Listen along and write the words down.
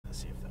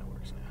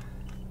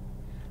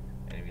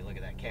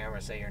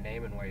camera, say your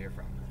name and where you're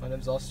from. My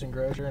name's Austin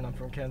Grozier, and I'm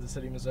from Kansas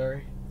City,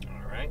 Missouri.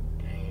 All right.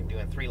 And you're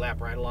doing 3-lap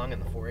ride-along in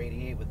the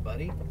 488 with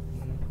Buddy.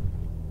 Mm-hmm.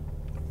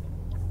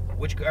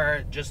 Which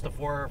car, just the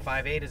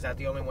 458, is that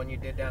the only one you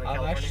did down in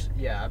California?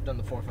 Yeah, I've done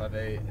the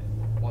 458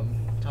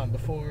 one time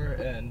before,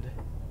 and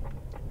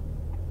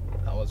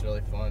that was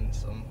really fun.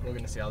 So I'm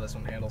looking to see how this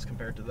one handles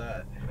compared to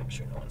that. Make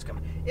sure no one's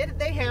coming.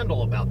 They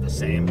handle about the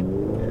same.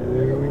 Yeah,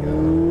 there we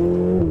go.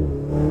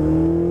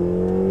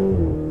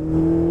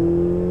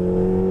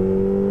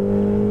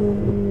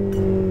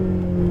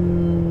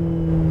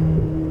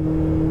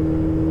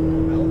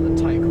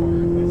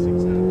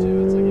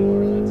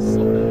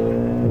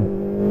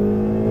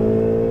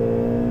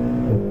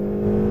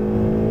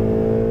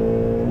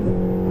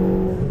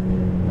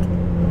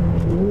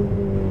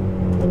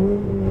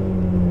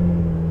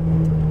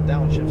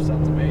 Downshift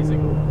sounds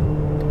amazing.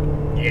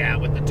 Yeah,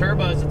 with the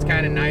turbos it's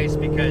kind of nice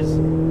because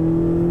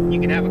you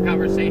can have a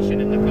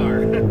conversation in the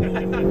car. Yeah.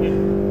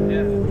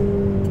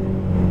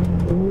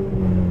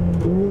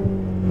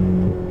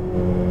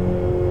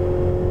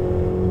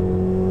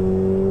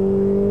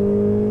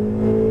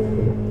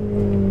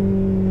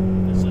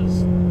 This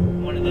is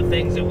one of the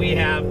things that we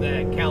have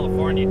that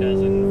California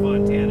does in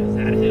Fontana, is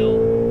that hill.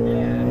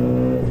 Yeah.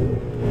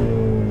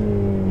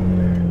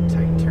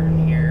 Tight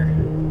turn here.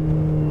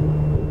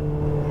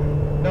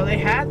 No, they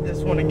had this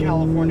one in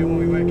California when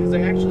we went, because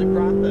they actually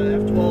brought the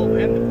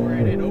F12 and the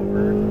 488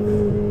 over.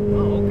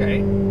 Oh,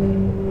 okay.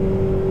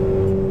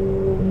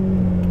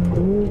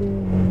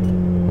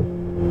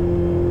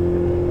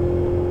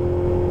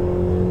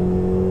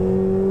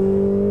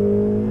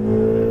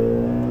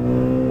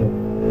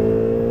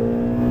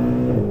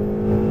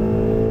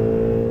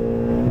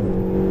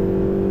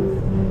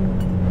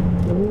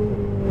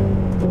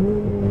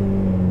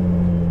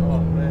 Oh,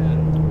 man.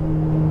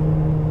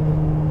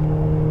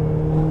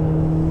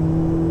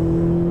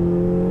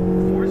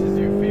 The forces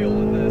you feel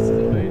in this is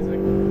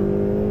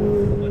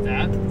amazing. What's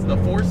that? It's the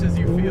forces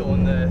you feel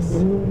in this.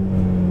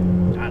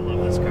 I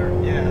love this car.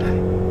 Yeah.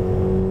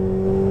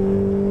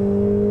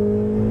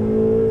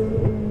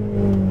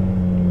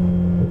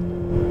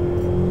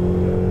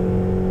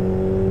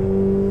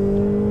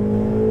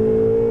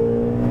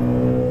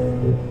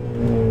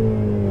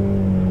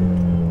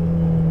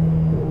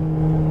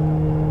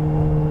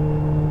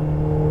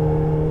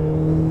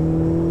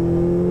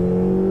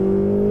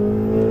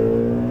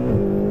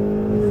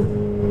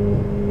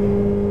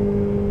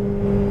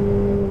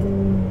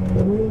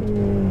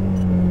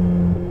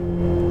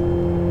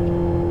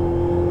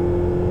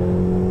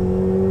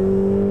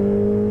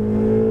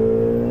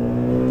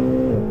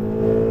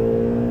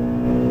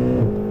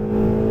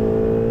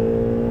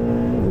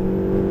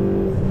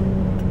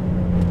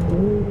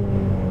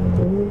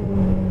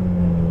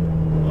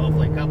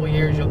 Hopefully a couple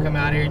years you'll come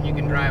out here and you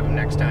can drive them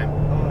next time.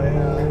 Oh,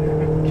 yeah.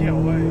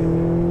 Can't wait.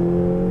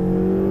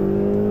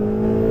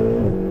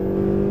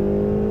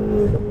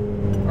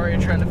 Or are you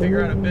trying to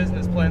figure out a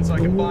business plan so I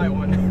can buy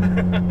one?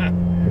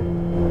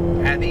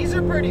 Yeah, these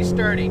are pretty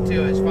sturdy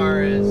too as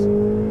far as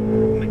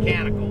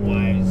mechanical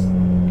wise.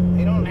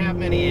 They don't have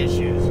many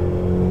issues.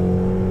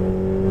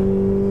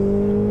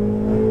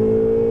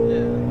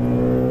 Yeah.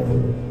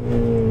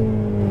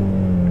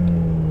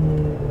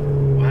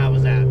 Well, how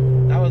was that?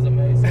 That was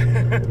amazing.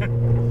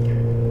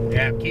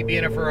 Yeah, keep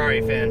being a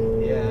Ferrari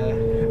fan. Yeah.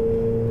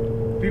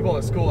 People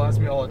at school ask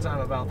me all the time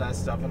about that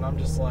stuff, and I'm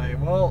just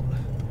like, well,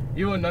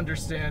 you wouldn't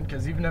understand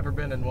because you've never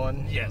been in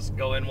one. Yes,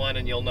 go in one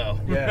and you'll know.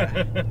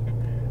 Yeah.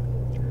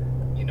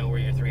 You know where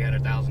your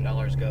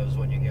 $300,000 goes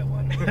when you get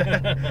one.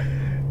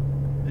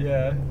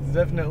 Yeah, it's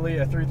definitely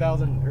a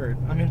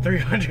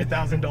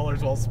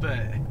 $300,000 well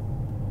spent.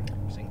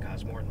 This thing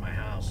costs more than my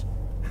house.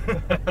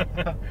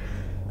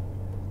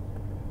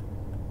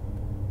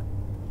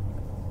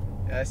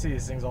 Yeah, I see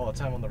these things all the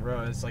time on the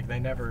road. It's like they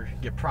never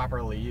get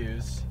properly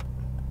used.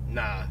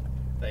 Nah,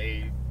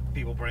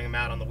 people bring them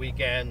out on the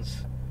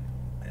weekends,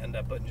 end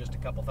up putting just a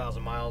couple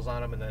thousand miles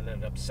on them, and then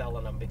end up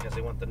selling them because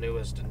they want the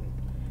newest and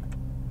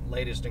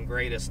latest and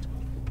greatest.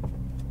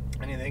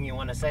 Anything you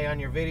want to say on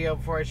your video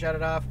before I shut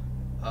it off?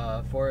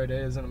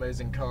 488 is an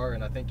amazing car,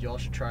 and I think you all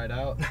should try it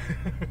out.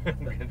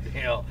 Good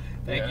deal.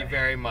 Thank you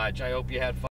very much. I hope you had fun.